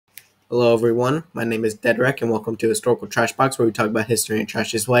Hello, everyone. My name is Deadrec, and welcome to Historical Trash Box, where we talk about history in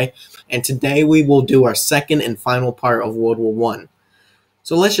Trash's way. And today we will do our second and final part of World War One.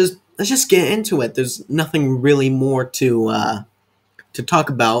 So let's just get into it. There's nothing really more to talk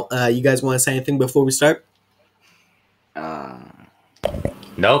about. You guys want to say anything before we start?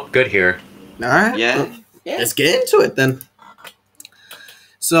 Nope. Good here. All right. Yeah. Let's get into it then.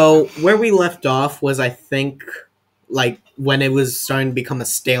 So where we left off was, I think, like when it was starting to become a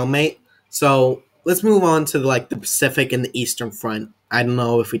stalemate. So let's move on to the Pacific and the Eastern Front. I don't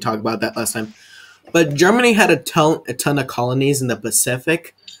know if we talked about that last time, but Germany had a ton of colonies in the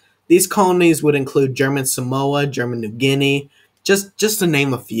Pacific. These colonies would include German Samoa, German New Guinea, just to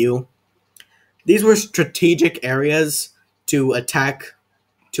name a few. These were strategic areas to attack.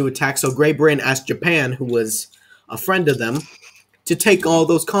 So Great Britain asked Japan, who was a friend of them, to take all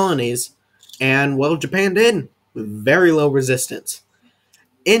those colonies, and well, Japan did with very low resistance.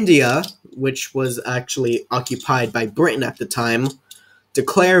 India, which was actually occupied by Britain at the time,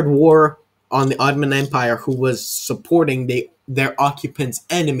 declared war on the Ottoman Empire, who was supporting their occupant's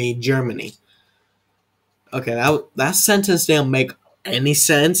enemy, Germany. Okay, that sentence didn't make any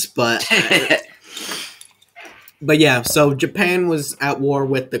sense, but yeah, so Japan was at war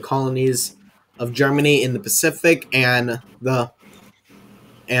with the colonies of Germany in the Pacific, and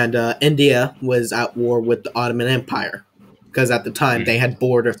India was at war with the Ottoman Empire, because at the time they had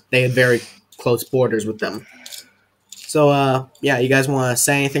very close borders with them. So yeah, you guys want to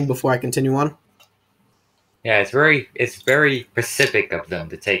say anything before I continue on? Yeah, it's very Pacific of them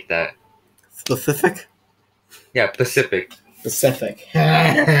to take that. Pacific? Yeah, Pacific.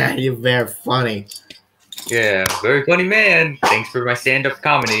 You're very funny. Yeah, very funny man. Thanks for my stand-up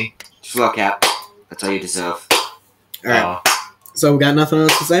comedy. Slow cap. That's all you deserve. Alright. So we got nothing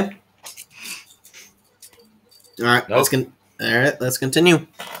else to say? Alright, nope. Let's continue.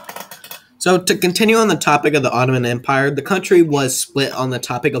 So to continue on the topic of the Ottoman Empire, the country was split on the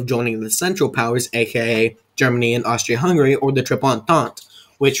topic of joining the Central Powers, aka Germany and Austria-Hungary, or the Triple Entente,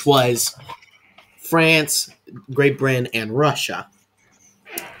 which was France, Great Britain, and Russia.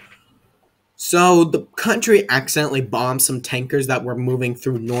 So the country accidentally bombed some tankers that were moving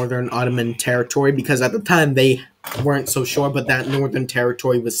through northern Ottoman territory, because at the time they weren't so sure, but that northern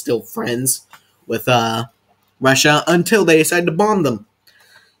territory was still friends with Russia until they decided to bomb them.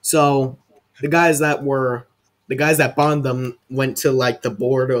 So the guys that bombed them went to the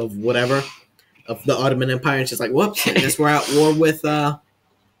border of whatever of the Ottoman Empire, and it's just like, whoops, I guess we're at war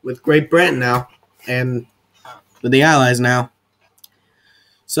with Great Britain now and with the Allies now.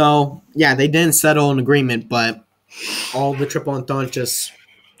 So yeah, they didn't settle an agreement, but all the Triple Entente just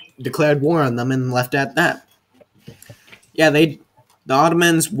declared war on them and left it at that. Yeah, the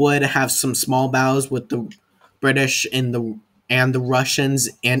Ottomans would have some small battles with the British and the Russians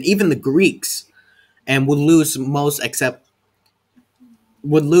and even the Greeks, and would lose almost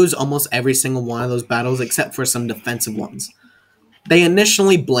every single one of those battles except for some defensive ones. They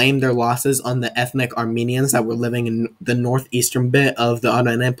initially blamed their losses on the ethnic Armenians that were living in the northeastern bit of the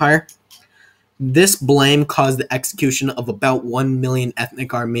Ottoman Empire. This blame caused the execution of about 1 million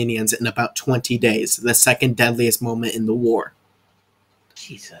ethnic Armenians in about 20 days, the second deadliest moment in the war.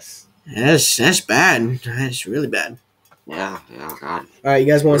 Jesus. That's bad. That's really bad. Yeah, God. Alright,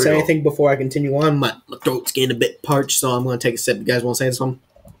 you guys want to say anything before I continue on? My throat's getting a bit parched, so I'm going to take a sip. You guys want to say something?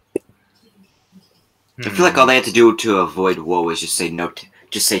 I feel like all they had to do to avoid war was just say no.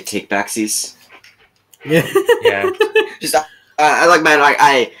 Just say take backsies. Yeah. Yeah. Just I like, man.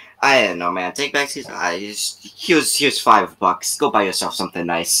 I don't know, man. Take backsies. Here's $5. Go buy yourself something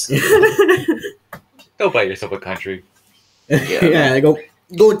nice. Go buy yourself a country. Yeah,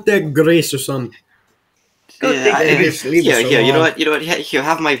 go take Greece or something. Here. You know what? Here,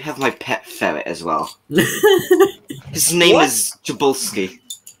 have my pet ferret as well. His name is Jabulski.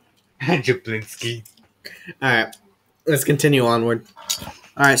 Jablinski. Alright, let's continue onward.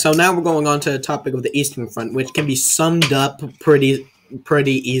 Alright, so now we're going on to the topic of the Eastern Front, which can be summed up pretty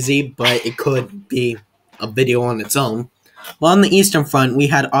easy, but it could be a video on its own. Well, on the Eastern Front, we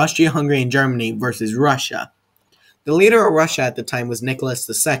had Austria-Hungary and Germany versus Russia. The leader of Russia at the time was Nicholas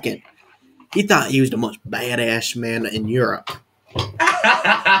II. He thought he was the most badass man in Europe.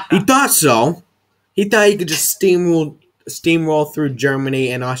 He thought so. He thought he could just steamroll through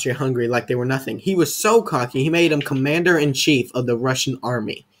Germany and Austria-Hungary like they were nothing. He was so cocky, he made him commander-in-chief of the Russian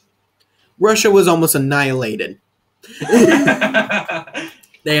army. Russia was almost annihilated.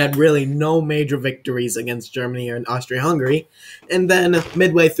 They had really no major victories against Germany and Austria-Hungary. And then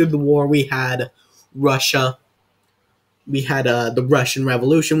midway through the war, we had Russia. We had the Russian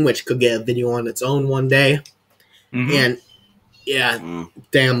Revolution, which could get a video on its own one day. Mm-hmm. And Yeah,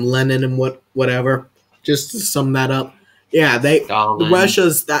 damn Lenin and whatever. Just to sum that up, yeah, the Stalin.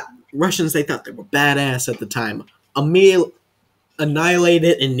 Russians they thought they were badass at the time.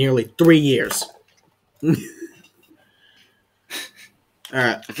 Annihilated in nearly 3 years. All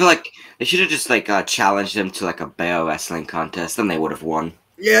right. I feel like they should have just like challenged them to like a bear wrestling contest, then they would have won.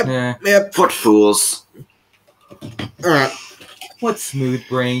 Yep. Yeah. Yep. What fools! All right. What smooth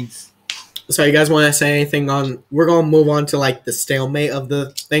brains. So you guys want to say anything on? We're gonna move on to like the stalemate of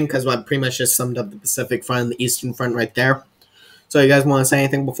the thing because I pretty much just summed up the Pacific Front and the Eastern Front right there. So you guys want to say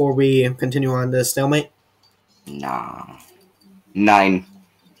anything before we continue on the stalemate? Nah. 9.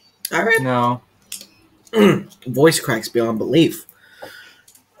 All right. No. Voice cracks beyond belief.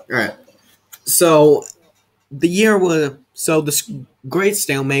 All right. So the year was this great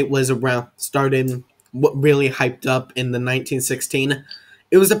stalemate was started what really hyped up in the 1916.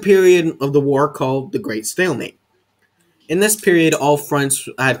 It was a period of the war called the Great Stalemate. In this period, all fronts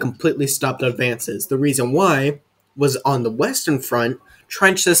had completely stopped advances. The reason why was on the Western Front,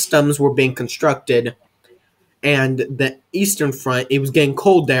 trench systems were being constructed, and the Eastern Front, it was getting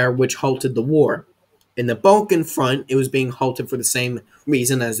cold there, which halted the war. In the Balkan Front, it was being halted for the same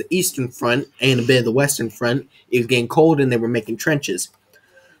reason as the Eastern Front and a bit of the Western Front. It was getting cold and they were making trenches.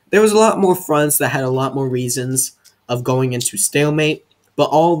 There was a lot more fronts that had a lot more reasons of going into stalemate, but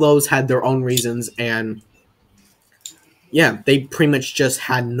all those had their own reasons, and yeah, they pretty much just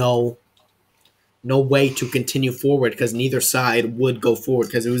had no way to continue forward because neither side would go forward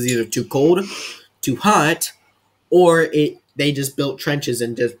because it was either too cold, too hot, or they just built trenches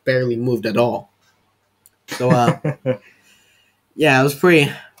and just barely moved at all. So yeah, it was pretty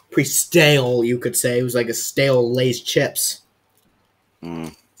stale, you could say. It was like a stale Lay's chips.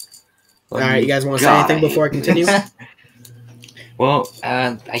 All right, you guys want to say anything before I continue? Well,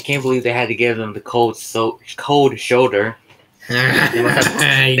 I can't believe they had to give them the cold shoulder. You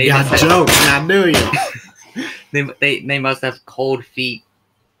got jokes, now do you? They must have cold feet.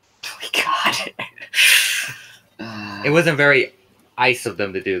 Oh my god. It wasn't very ice of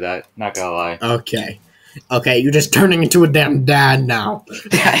them to do that. Not gonna lie. Okay, you're just turning into a damn dad now.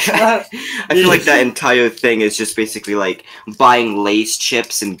 I feel like that entire thing is just basically like buying Lay's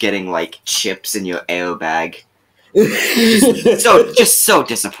chips and getting like chips in your airbag. Just so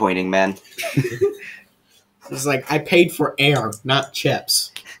disappointing, man. It's like I paid for air, not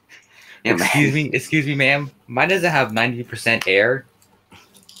chips. Yeah, Excuse me, ma'am. Mine doesn't have 90% air.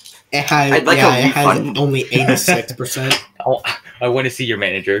 It has, I'd like a refund. Only 86%. Oh, I want to see your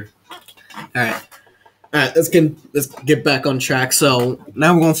manager. All right, let's get back on track. So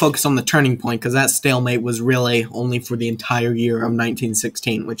now we're going to focus on the turning point because that stalemate was really only for the entire year of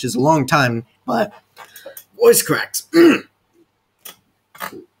 1916, which is a long time, but voice cracks. All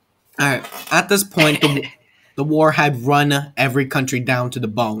right, at this point, the war had run every country down to the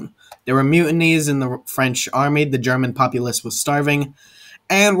bone. There were mutinies in the French army, the German populace was starving,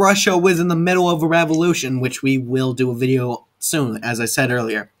 and Russia was in the middle of a revolution, which we will do a video soon, as I said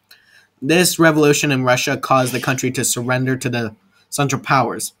earlier. This revolution in Russia caused the country to surrender to the Central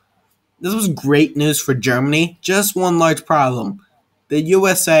Powers. This was great news for Germany, just one large problem. The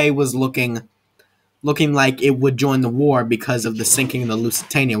USA was looking like it would join the war because of the sinking of the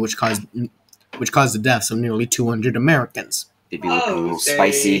Lusitania, which caused the deaths of nearly 200 Americans. It'd be looking a little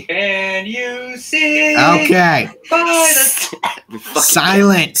spicy. Can you see? Okay.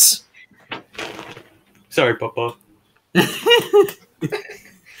 Silence. Sorry, Papa.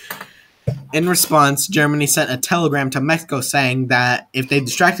 In response, Germany sent a telegram to Mexico saying that if they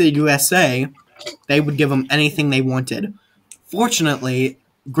distracted the USA, they would give them anything they wanted. Fortunately,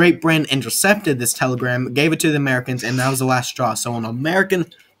 Great Britain intercepted this telegram, gave it to the Americans, and that was the last straw. So on April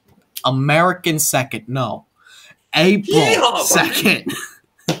 2nd,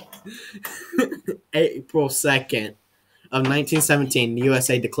 April 2nd of 1917, the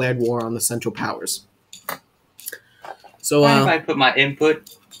USA declared war on the Central Powers. So, Mind if I put my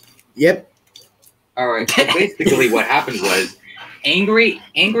input? Yep. Alright, so basically what happened was angry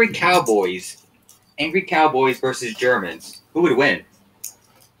cowboys versus Germans. Who would win?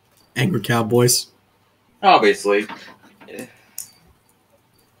 Angry Cowboys. Obviously.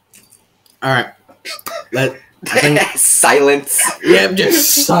 Alright. Silence. Yep,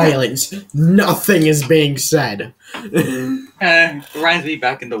 just silence. Nothing is being said. Reminds me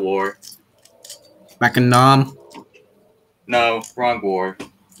back in the war. Back in Nam. No, wrong war.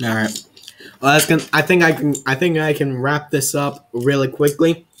 Alright. Well, I think I can wrap this up really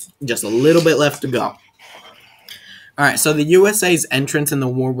quickly. Just a little bit left to go. Alright, so the USA's entrance in the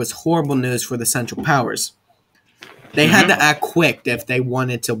war was horrible news for the Central Powers. They had to act quick if they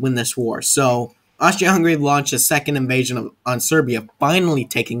wanted to win this war. So, Austria-Hungary launched a second invasion on Serbia, finally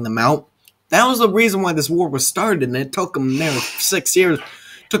taking them out. That was the reason why this war was started, and it took them nearly 6 years.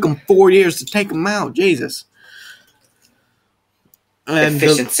 It took them 4 years to take them out. Jesus. And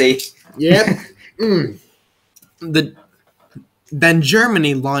Efficiency. Yep. Then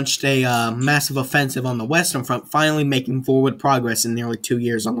Germany launched a massive offensive on the Western Front, finally making forward progress in nearly 2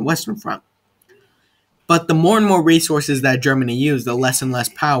 years on the Western Front. But the more and more resources that Germany used, the less and less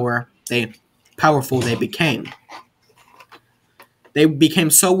powerful they became. They became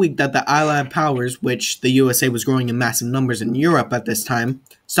so weak that the Allied powers, which the USA was growing in massive numbers in Europe at this time,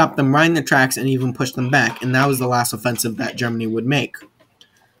 stopped them right in their tracks and even pushed them back, and that was the last offensive that Germany would make.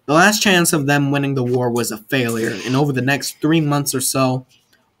 The last chance of them winning the war was a failure, and over the next 3 months or so,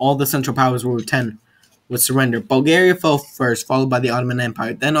 all the Central Powers would surrender. Bulgaria fell first, followed by the Ottoman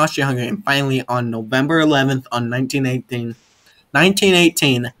Empire, then Austria-Hungary, and finally on November 11th,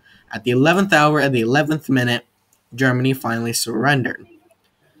 1918, at the 11th hour and the 11th minute, Germany finally surrendered.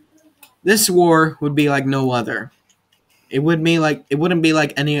 This war would be like no other. It wouldn't be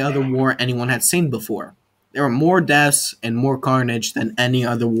like any other war anyone had seen before. There were more deaths and more carnage than any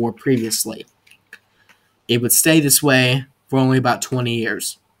other war previously. It would stay this way for only about 20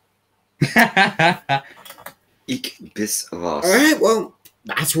 years. Ich bis was. Alright, well,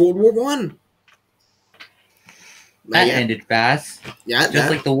 that's World War One. That ended fast. Yeah, Just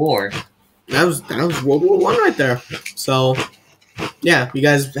like the war. That was World War One right there. So, yeah, you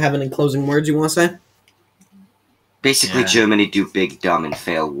guys have any closing words you want to say? Basically, Yeah. Germany do big, dumb, and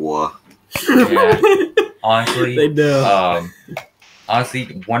fail war. Yeah. Honestly, They do.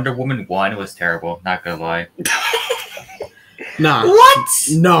 honestly, Wonder Woman 1 was terrible. Not gonna lie. Nah. What?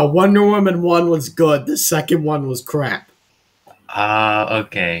 No, Wonder Woman 1 was good. The second one was crap.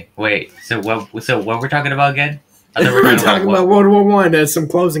 Okay. Wait. So what we're talking about again? I thought We're talking about World War One as some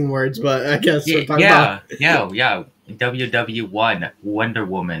closing words, but I guess we're talking about... Yeah. WW1, Wonder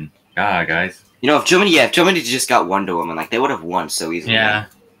Woman. Ah, guys. You know, if Germany just got Wonder Woman, like, they would have won so easily. Yeah.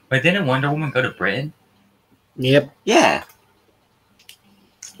 But didn't Wonder Woman go to Britain? Yep. Yeah.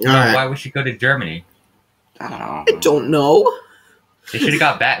 Alright. Why would she go to Germany? I don't know. I don't know. They should have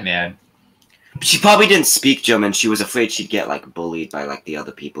got Batman. She probably didn't speak German. She was afraid she'd get, like, bullied by, like, the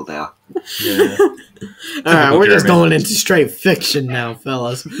other people there. Yeah. Alright, we're just German. going into straight fiction now,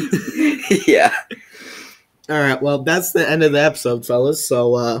 fellas. Yeah. Alright, well, that's the end of the episode, fellas.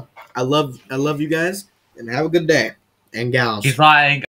 So, I love you guys, and have a good day. And gals. He's lying.